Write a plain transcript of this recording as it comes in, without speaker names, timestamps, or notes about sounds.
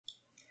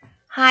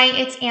Hi,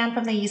 it's Anne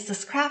from The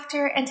Useless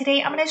Crafter, and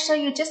today I'm going to show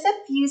you just a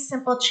few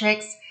simple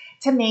tricks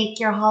to make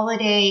your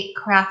holiday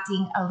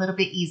crafting a little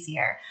bit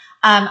easier.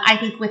 I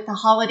think with the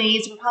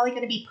holidays, we're probably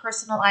going to be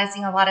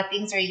personalizing a lot of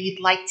things, or you'd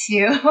like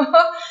to.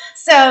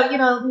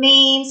 So,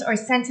 names or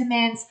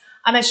sentiments.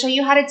 I'm going to show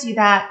you how to do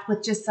that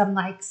with just some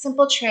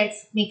simple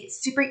tricks, make it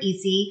super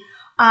easy.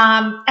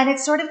 And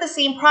it's sort of the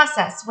same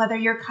process, whether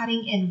you're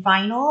cutting in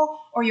vinyl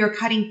or you're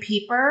cutting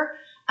paper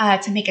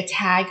to make a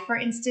tag, for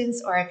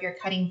instance, or if you're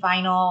cutting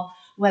vinyl,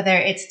 whether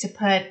it's to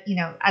put,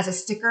 as a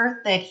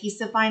sticker, the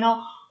adhesive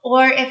vinyl,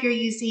 or if you're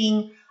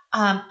using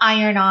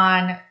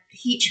iron-on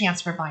heat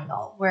transfer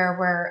vinyl where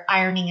we're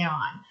ironing it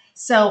on.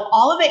 So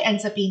all of it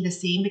ends up being the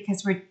same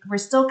because we're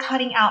still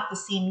cutting out the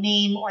same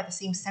name or the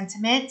same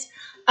sentiment.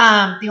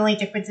 The only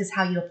difference is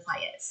how you apply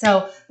it.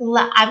 So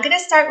I'm going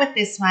to start with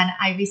this one.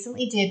 I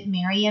recently did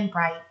Merry and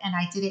Bright, and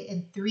I did it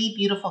in 3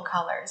 beautiful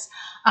colors.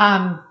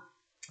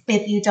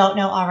 If you don't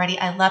know already,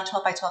 I love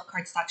 12 by 12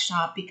 cardstock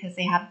shop because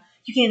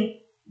you can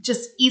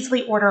just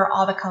easily order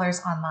all the colors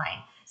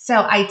online. So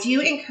I do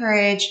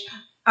encourage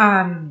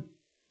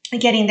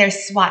getting their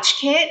swatch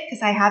kit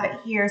because I have it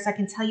here so I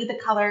can tell you the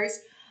colors.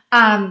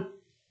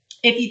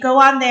 If you go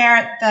on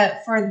there,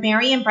 for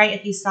Merry and Bright,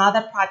 if you saw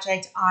the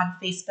project on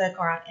Facebook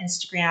or on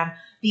Instagram,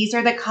 these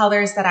are the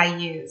colors that I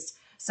used.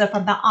 So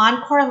from the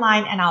Encore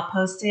line, and I'll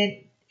post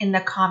it in the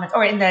comments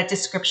or in the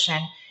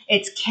description,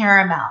 it's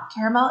caramel.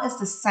 Caramel is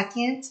the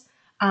second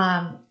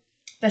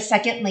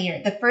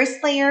layer. The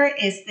first layer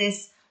is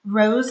this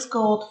rose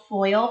gold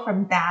foil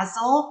from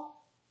Bazzill,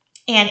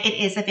 and it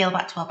is available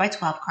at 12 by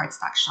 12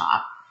 cardstock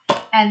shop.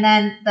 And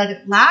then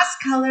the last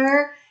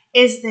color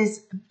is this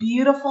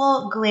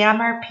beautiful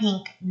Glamour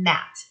pink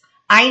matte.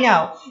 I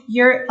know,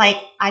 you're like,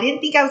 I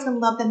didn't think I was going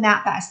to love the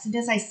matte, but as soon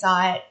as I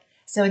saw it,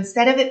 so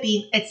instead of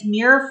it's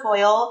mirror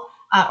foil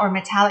or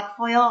metallic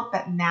foil,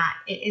 but matte,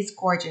 it is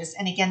gorgeous.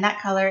 And again,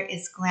 that color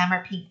is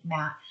Glamour pink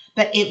matte,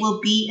 but it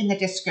will be in the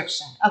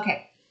description.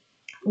 Okay,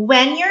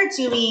 when you're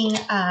doing,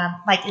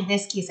 like in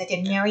this case, I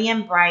did Merry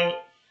and Bright.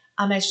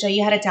 I'm going to show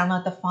you how to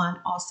download the font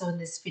also in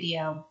this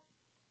video.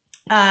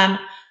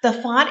 The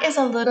font is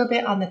a little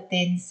bit on the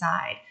thin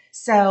side.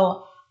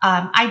 So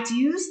I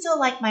do still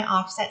like my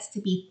offsets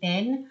to be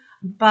thin,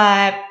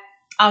 but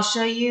I'll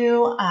show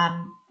you,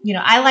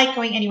 I like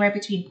going anywhere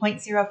between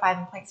 0.05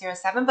 and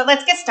 0.07, but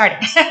let's get started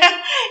because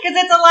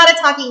it's a lot of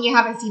talking. You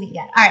haven't seen it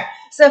yet. All right.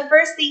 So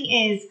first thing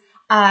is,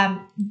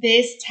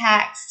 this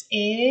text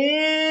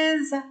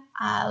is,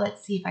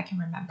 let's see if I can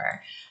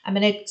remember.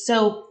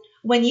 So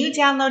when you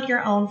download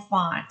your own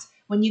font,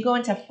 when you go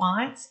into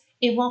fonts,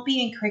 it won't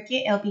be in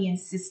Cricut, it'll be in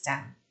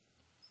System.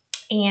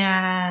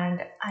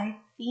 And I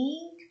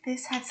think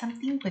this had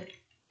something with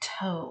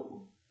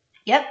toe.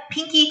 Yep,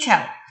 pinky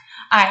toe.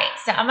 All right,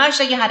 so I'm going to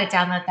show you how to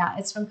download that.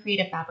 It's from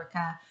Creative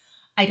Fabrica.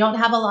 I don't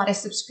have a lot of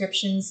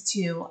subscriptions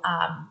to,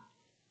 I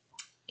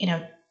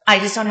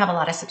just don't have a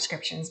lot of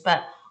subscriptions,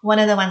 but one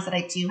of the ones that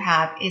I do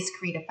have is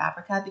Creative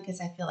Fabrica because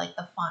I feel like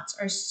the fonts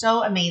are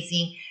so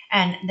amazing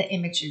and the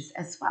images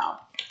as well.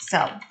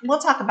 So we'll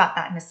talk about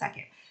that in a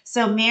second.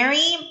 So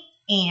Merry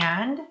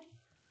and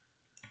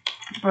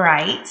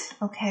Bright,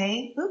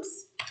 okay,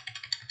 oops.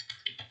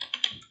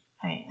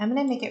 All right, I'm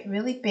gonna make it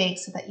really big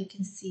so that you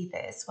can see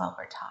this while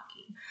we're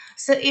talking.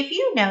 So if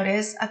you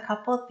notice a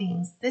couple of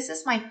things, this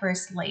is my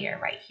first layer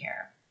right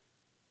here.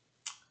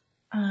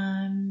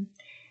 And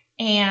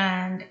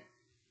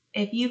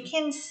if you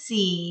can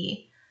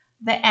see,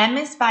 the M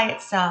is by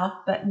itself,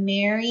 but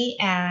Merry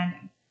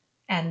and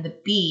the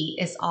B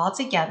is all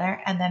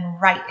together, and then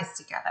Right is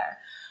together.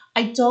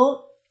 I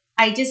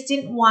just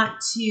didn't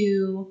want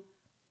to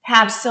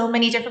have so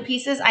many different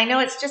pieces. I know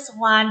it's just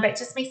one, but it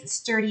just makes it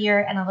sturdier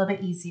and a little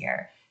bit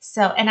easier.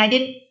 So, and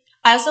I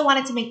also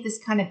wanted to make this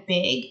kind of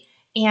big,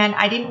 and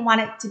I didn't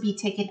want it to be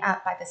taken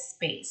up by the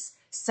space.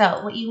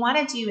 So what you want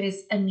to do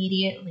is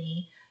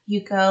immediately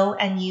you go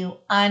and you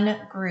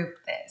ungroup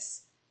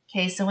this.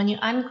 Okay, so when you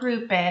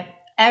ungroup it,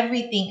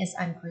 everything is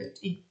ungrouped,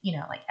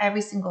 like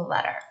every single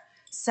letter.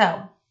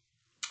 So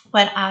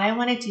what I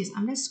want to do is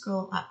I'm going to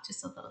scroll up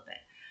just a little bit.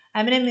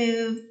 I'm going to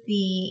move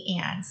the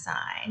and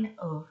sign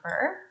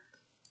over.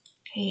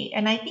 Okay,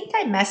 and I think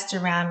I messed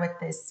around with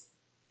this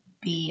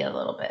B a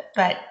little bit,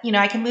 but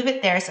I can move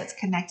it there so it's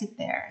connected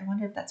there. I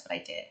wonder if that's what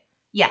I did.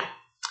 Yeah.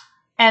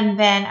 And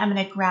then I'm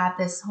going to grab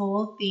this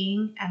whole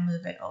thing and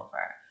move it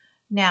over.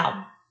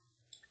 Now,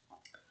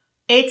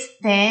 it's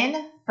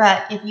thin,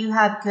 but if you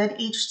have good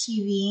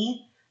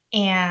HTV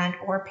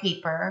or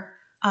paper,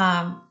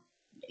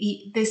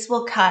 this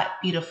will cut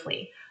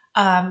beautifully.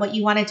 What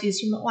you want to do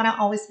is you want to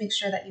always make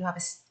sure that you have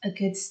a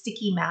good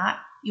sticky mat.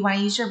 You want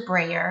to use your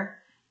brayer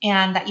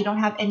and that you don't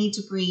have any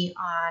debris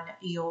on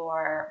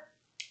your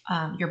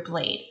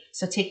blade.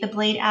 So take the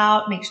blade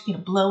out,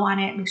 blow on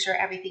it, make sure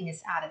everything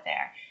is out of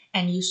there,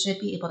 and you should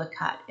be able to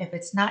cut. If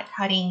it's not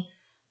cutting,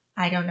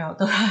 I don't know.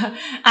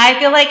 I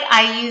feel like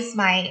I use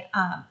my,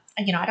 I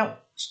don't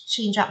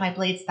change out my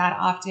blades that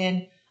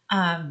often.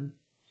 I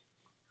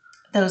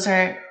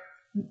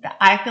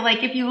feel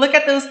like if you look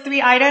at those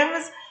 3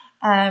 items,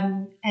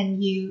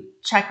 and you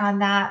check on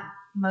that,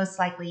 most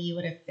likely you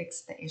would have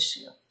fixed the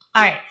issue.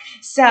 All right,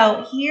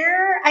 so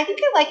here, I think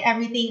I like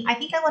everything. I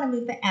think I want to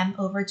move the M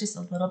over just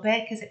a little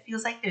bit because it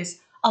feels like there's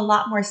a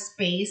lot more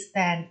space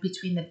than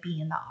between the B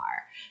and the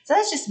R. So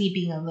that's just me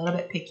being a little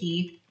bit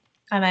picky.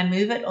 And I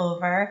move it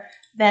over.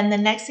 Then the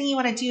next thing you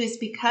want to do is,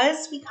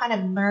 because we kind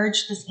of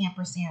merged this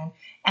ampersand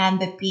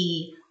and the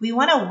B, we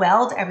want to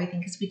weld everything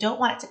because we don't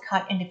want it to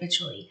cut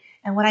individually.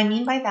 And what I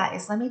mean by that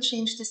is, let me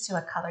change this to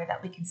a color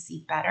that we can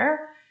see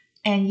better.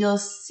 And you'll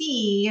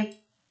see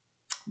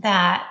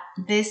that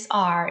this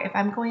R, if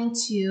I'm going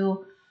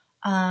to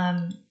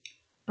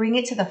bring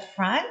it to the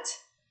front,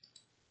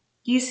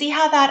 you see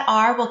how that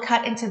R will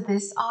cut into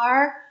this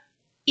R?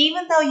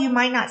 Even though you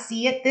might not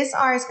see it, this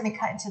R is going to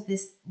cut into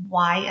this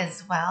Y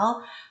as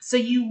well. So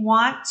you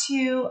want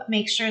to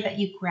make sure that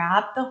you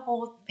grab the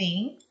whole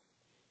thing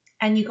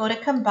and you go to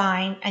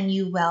combine and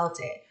you weld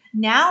it.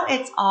 Now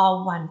it's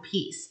all one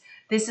piece.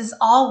 This is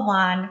all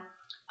one.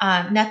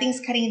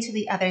 Nothing's cutting into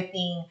the other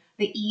thing.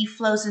 The E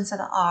flows into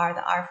the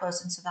R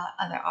flows into the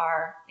other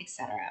R,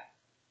 etc.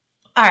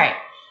 All right.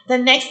 The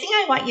next thing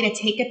I want you to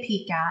take a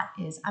peek at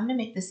is, I'm going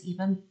to make this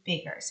even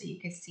bigger so you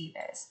can see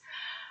this.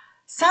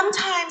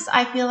 Sometimes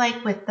I feel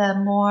like with the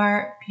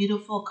more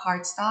beautiful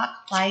cardstock,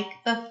 like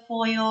the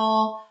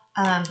foil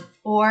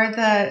or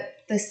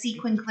the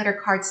sequin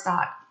glitter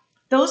cardstock,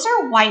 those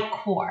are white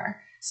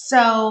core.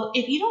 So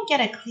if you don't get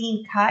a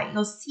clean cut,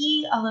 you'll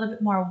see a little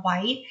bit more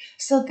white.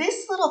 So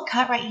this little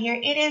cut right here,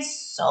 it is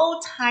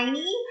so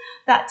tiny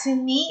that to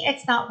me,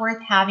 it's not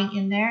worth having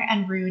in there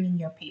and ruining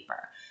your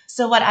paper.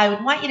 So what I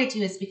would want you to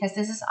do is, because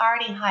this is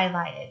already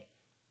highlighted,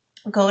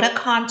 go to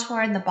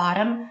contour in the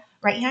bottom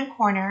right-hand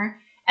corner.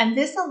 And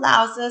this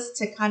allows us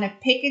to kind of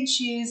pick and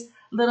choose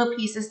little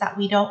pieces that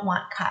we don't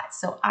want cut.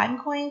 So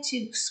I'm going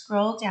to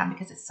scroll down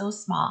because it's so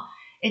small.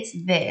 It's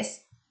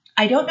this.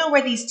 I don't know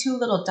where these two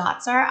little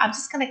dots are. I'm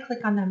just going to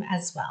click on them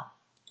as well.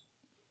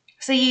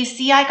 So you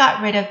see I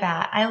got rid of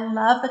that. I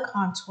love the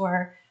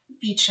contour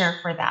feature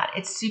for that.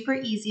 It's super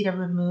easy to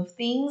remove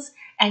things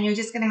and you're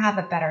just going to have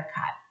a better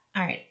cut.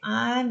 All right,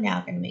 I'm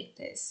now going to make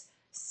this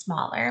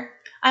smaller.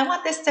 I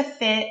want this to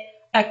fit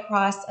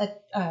across a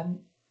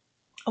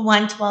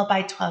 112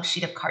 by 12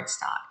 sheet of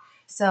cardstock.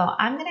 So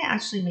I'm going to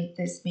actually make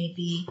this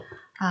maybe,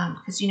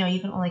 because you know you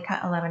can only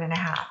cut 11 and a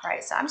half,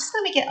 right? So I'm just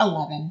going to make it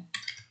 11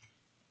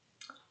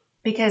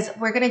 because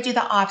we're going to do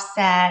the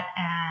offset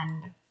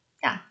and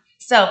yeah.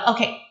 So,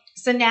 okay.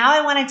 So now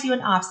I want to do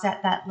an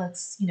offset that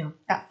looks, you know,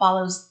 that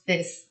follows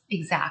this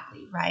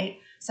exactly, right?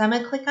 So I'm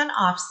going to click on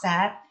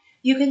offset.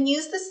 You can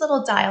use this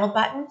little dial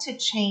button to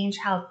change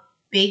how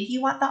big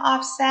you want the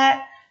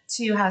offset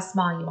to how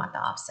small you want the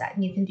offset.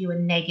 And you can do a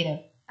negative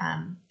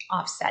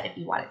offset if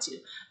you wanted to.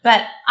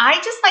 But I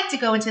just like to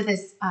go into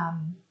this,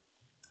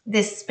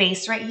 this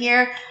space right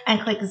here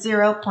and click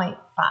 0.5.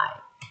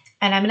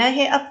 And I'm going to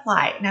hit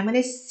apply and I'm going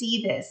to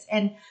see this.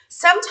 And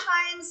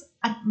sometimes,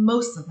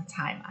 most of the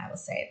time, I will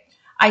say,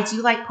 I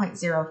do like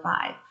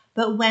 0.05.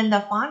 But when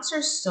the fonts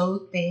are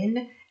so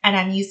thin and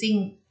I'm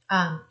using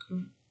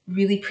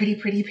really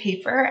pretty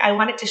paper, I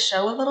want it to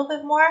show a little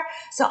bit more.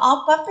 So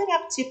I'll bump it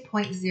up to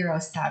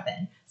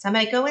 0.07. So I'm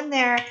going to go in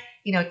there,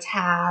 you know,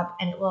 tab,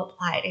 and it will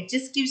apply it. It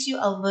just gives you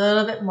a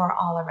little bit more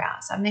all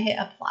around. So I'm going to hit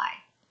apply.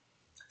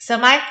 So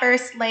my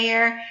first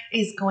layer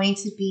is going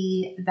to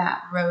be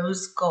that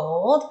rose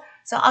gold.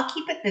 So I'll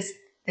keep it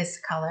this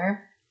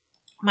color.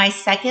 My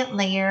second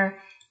layer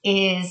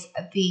is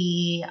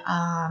the,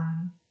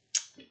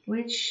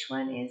 which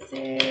one is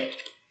it?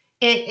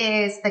 It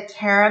is the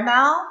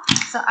caramel.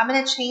 So I'm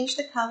going to change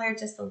the color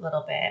just a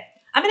little bit.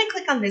 I'm going to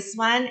click on this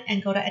one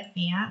and go to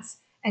advanced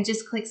and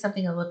just click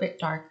something a little bit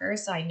darker.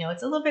 So I know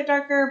it's a little bit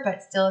darker,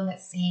 but still in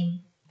that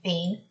same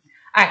vein.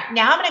 All right,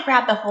 now I'm going to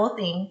grab the whole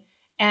thing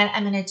and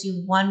I'm going to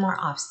do one more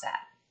offset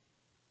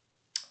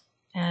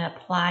and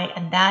apply.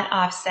 And that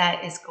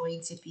offset is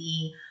going to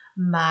be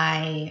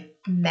my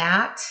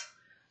matte,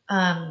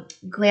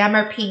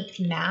 Glamour Pink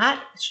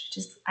Matte, which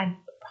just, I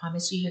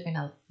promise you, you're going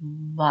to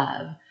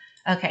love.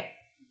 Okay.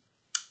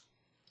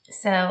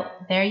 So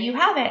there you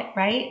have it,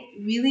 right?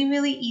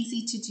 Really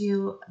easy to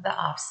do the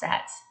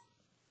offsets.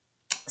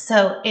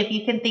 So if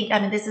you can think, I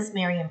mean, this is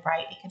Merry and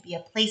Bright. It could be a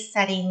place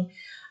setting.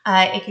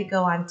 It could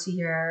go onto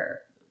your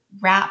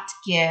wrapped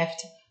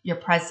gift, your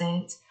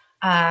present,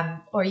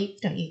 or you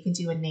can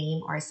do a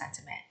name or a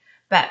sentiment.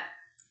 But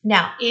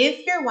now,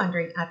 if you're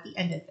wondering at the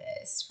end of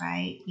this,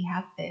 right, we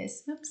have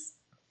this. Oops,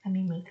 let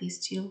me move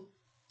these two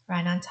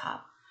right on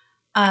top.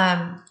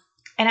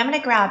 And I'm going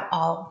to grab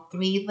all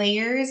 3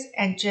 layers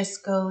and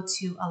just go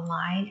to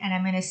align, and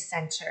I'm going to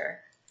center.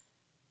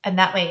 And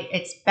that way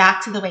it's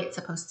back to the way it's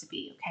supposed to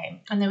be,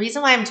 okay? And the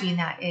reason why I'm doing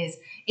that is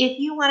if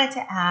you wanted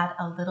to add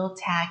a little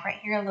tag right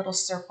here, a little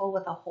circle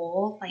with a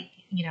hole, like,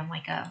 you know,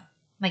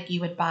 like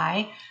you would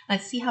buy.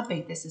 Let's see how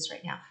big this is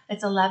right now.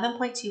 It's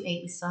 11.28.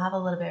 We still have a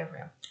little bit of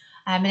room.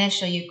 I'm going to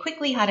show you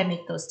quickly how to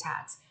make those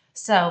tags.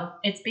 So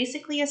it's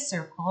basically a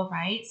circle,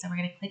 right? So we're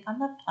going to click on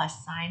the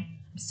plus sign.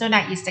 I'm so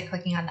not used to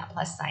clicking on that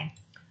plus sign.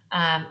 All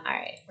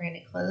right, we're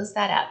going to close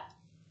that up.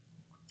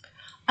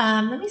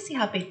 Let me see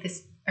how big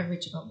this,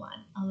 original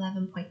one,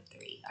 11.3.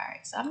 All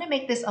right, so I'm gonna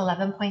make this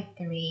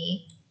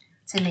 11.3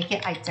 to make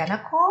it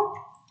identical.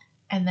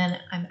 And then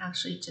I'm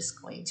actually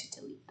just going to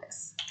delete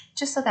this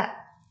just so that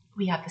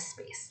we have the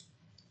space.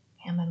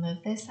 Okay, I'm gonna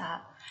move this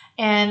up.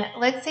 And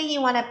let's say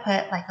you wanna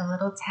put like a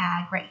little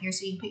tag right here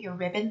so you can put your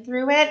ribbon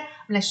through it.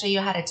 I'm gonna show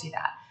you how to do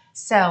that.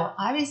 So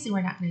obviously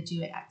we're not gonna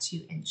do it at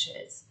 2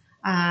 inches.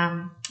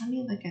 Let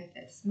me look at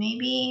this,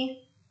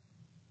 maybe,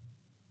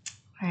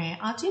 all right,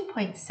 I'll do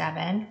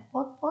 0.7.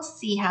 We'll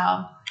see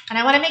how, and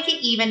I wanna make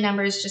it even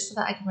numbers just so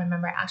that I can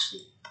remember.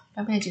 Actually, if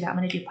I'm gonna do that, I'm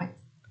gonna do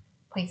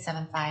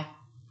 0.75,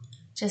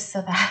 just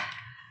so that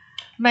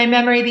my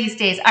memory these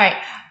days. All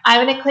right,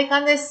 I'm gonna click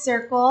on this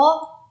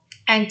circle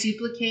and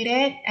duplicate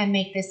it and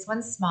make this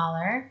one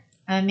smaller.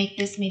 I'm gonna make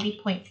this maybe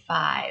 0.5,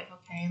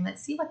 okay? And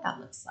let's see what that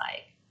looks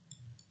like.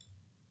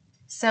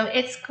 So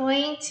it's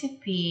going to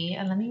be,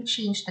 and let me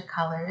change the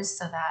colors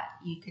so that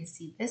you can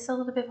see this a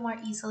little bit more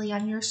easily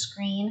on your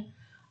screen.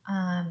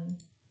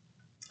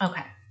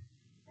 Okay.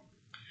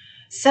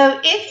 So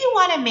if you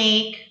wanna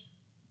make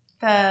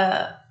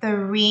the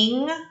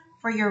ring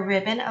for your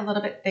ribbon a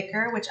little bit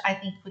thicker, which I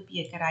think would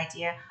be a good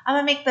idea, I'm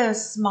gonna make the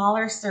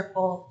smaller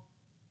circle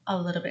a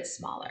little bit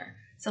smaller.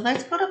 So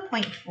let's go to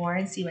 0.4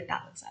 and see what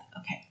that looks like.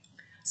 Okay,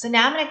 so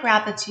now I'm gonna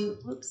grab the two,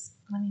 oops,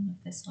 let me move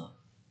this over.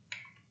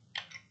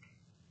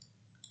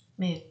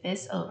 Move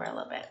this over a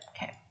little bit,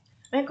 okay.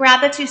 I'm gonna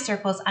grab the 2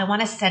 circles. I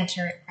wanna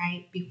center it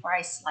right before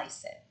I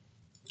slice it.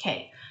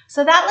 Okay,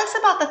 so that looks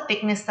about the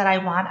thickness that I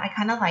want. I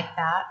kinda like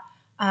that.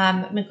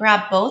 I'm gonna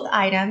grab both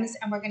items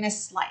and we're gonna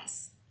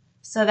slice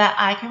so that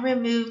I can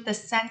remove the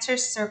center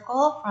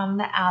circle from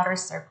the outer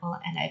circle,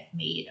 and I've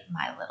made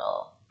my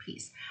little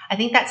piece. I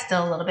think that's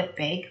still a little bit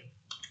big,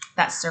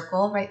 that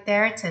circle right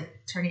there, to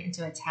turn it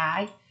into a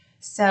tag.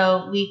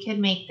 So we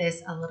can make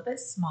this a little bit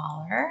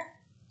smaller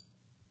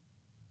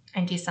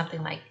and do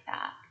something like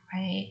that,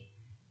 right?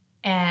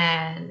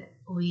 And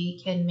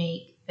we can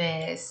make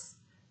this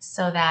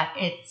so that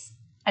it's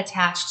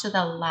attached to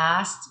the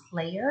last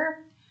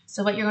layer.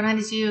 So what you're going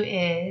to do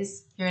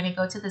is you're going to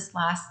go to this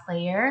last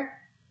layer,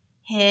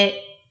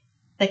 hit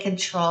the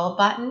control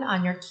button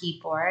on your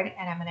keyboard,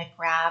 and I'm going to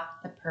grab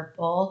the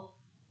purple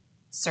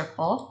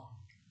circle.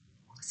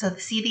 So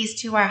see,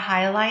 these 2 are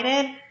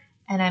highlighted,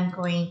 and I'm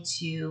going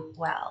to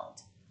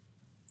weld.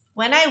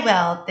 When I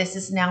weld, this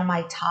is now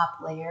my top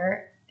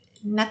layer.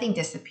 Nothing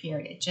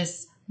disappeared, it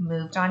just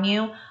moved on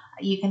you.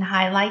 You can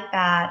highlight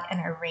that and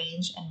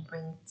arrange and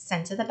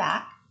send to the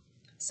back.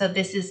 So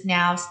this is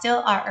now still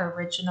our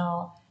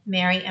original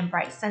Merry and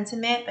Bright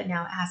sentiment, but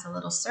now it has a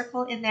little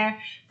circle in there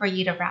for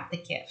you to wrap the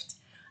gift.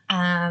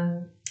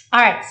 All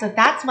right, so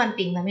that's one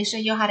thing. Let me show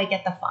you how to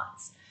get the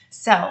fonts.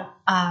 So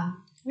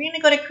we're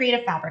gonna go to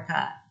Creative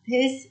Fabrica.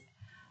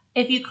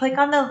 If you click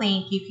on the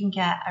link, you can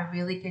get a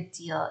really good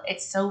deal.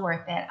 It's so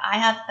worth it. I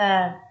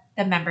have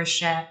the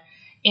membership,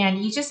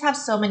 and you just have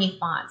so many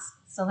fonts.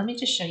 So let me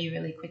just show you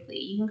really quickly.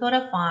 You can go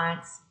to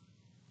fonts,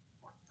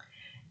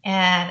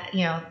 and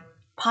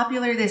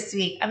popular this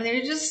week. I mean,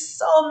 there's just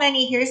so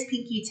many. Here's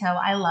Pinky Toe.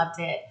 I loved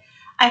it.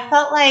 I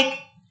felt like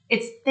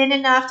it's thin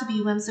enough to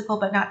be whimsical,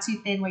 but not too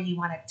thin where you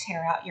want to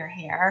tear out your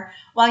hair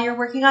while you're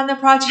working on the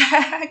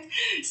project.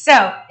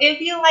 So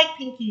if you like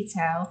Pinky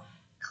Toe,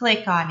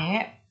 click on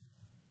it.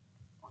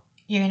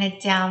 You're going to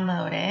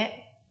download it.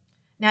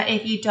 Now,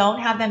 if you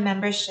don't have the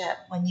membership,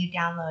 when you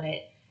download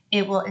it,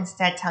 it will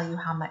instead tell you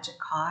how much it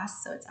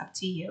costs. So it's up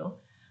to you.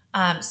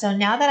 So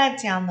now that I've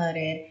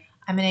downloaded,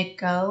 I'm going to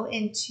go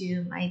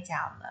into my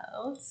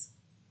downloads,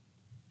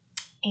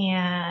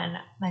 and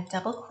I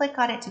double click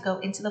on it to go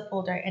into the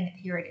folder, and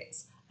here it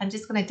is. I'm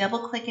just going to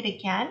double click it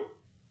again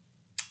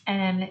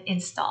and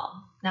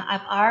install. Now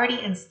I've already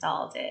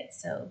installed it,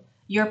 so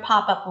your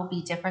pop-up will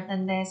be different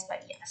than this,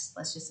 but yes,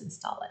 let's just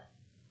install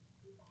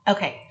it.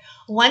 Okay,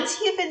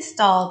 once you've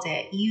installed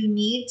it, you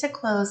need to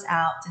close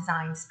out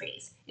Design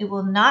Space. It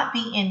will not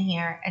be in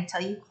here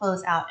until you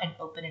close out and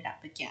open it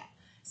up again.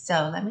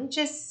 So let me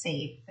just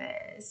save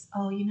this.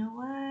 Oh, you know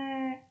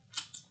what?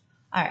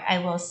 All right, I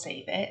will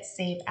save it.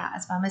 Save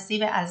as. But I'm going to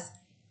save it as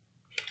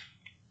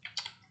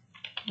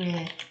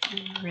with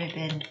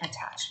ribbon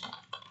attachment.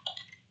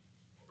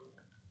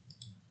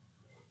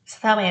 So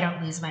that way I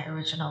don't lose my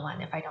original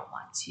one if I don't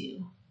want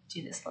to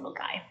do this little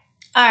guy.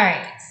 All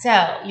right,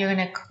 so you're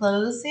going to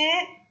close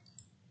it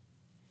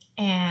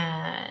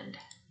and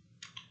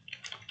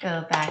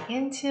go back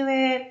into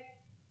it.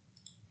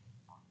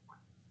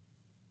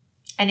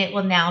 And it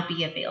will now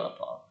be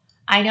available.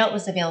 I know it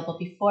was available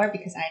before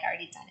because I had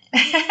already done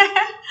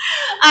it.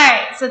 All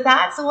right, so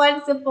that's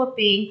one simple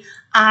thing.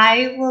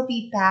 I will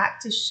be back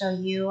to show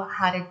you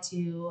how to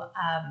do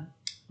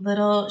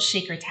little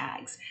shaker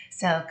tags.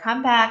 So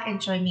come back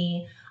and join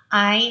me.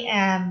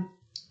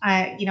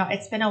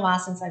 It's been a while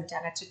since I've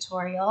done a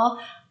tutorial.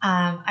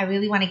 I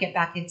really want to get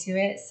back into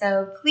it.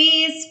 So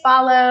please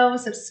follow,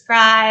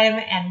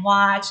 subscribe, and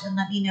watch, and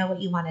let me know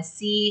what you want to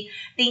see.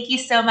 Thank you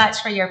so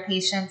much for your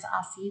patience.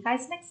 I'll see you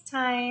guys next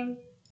time.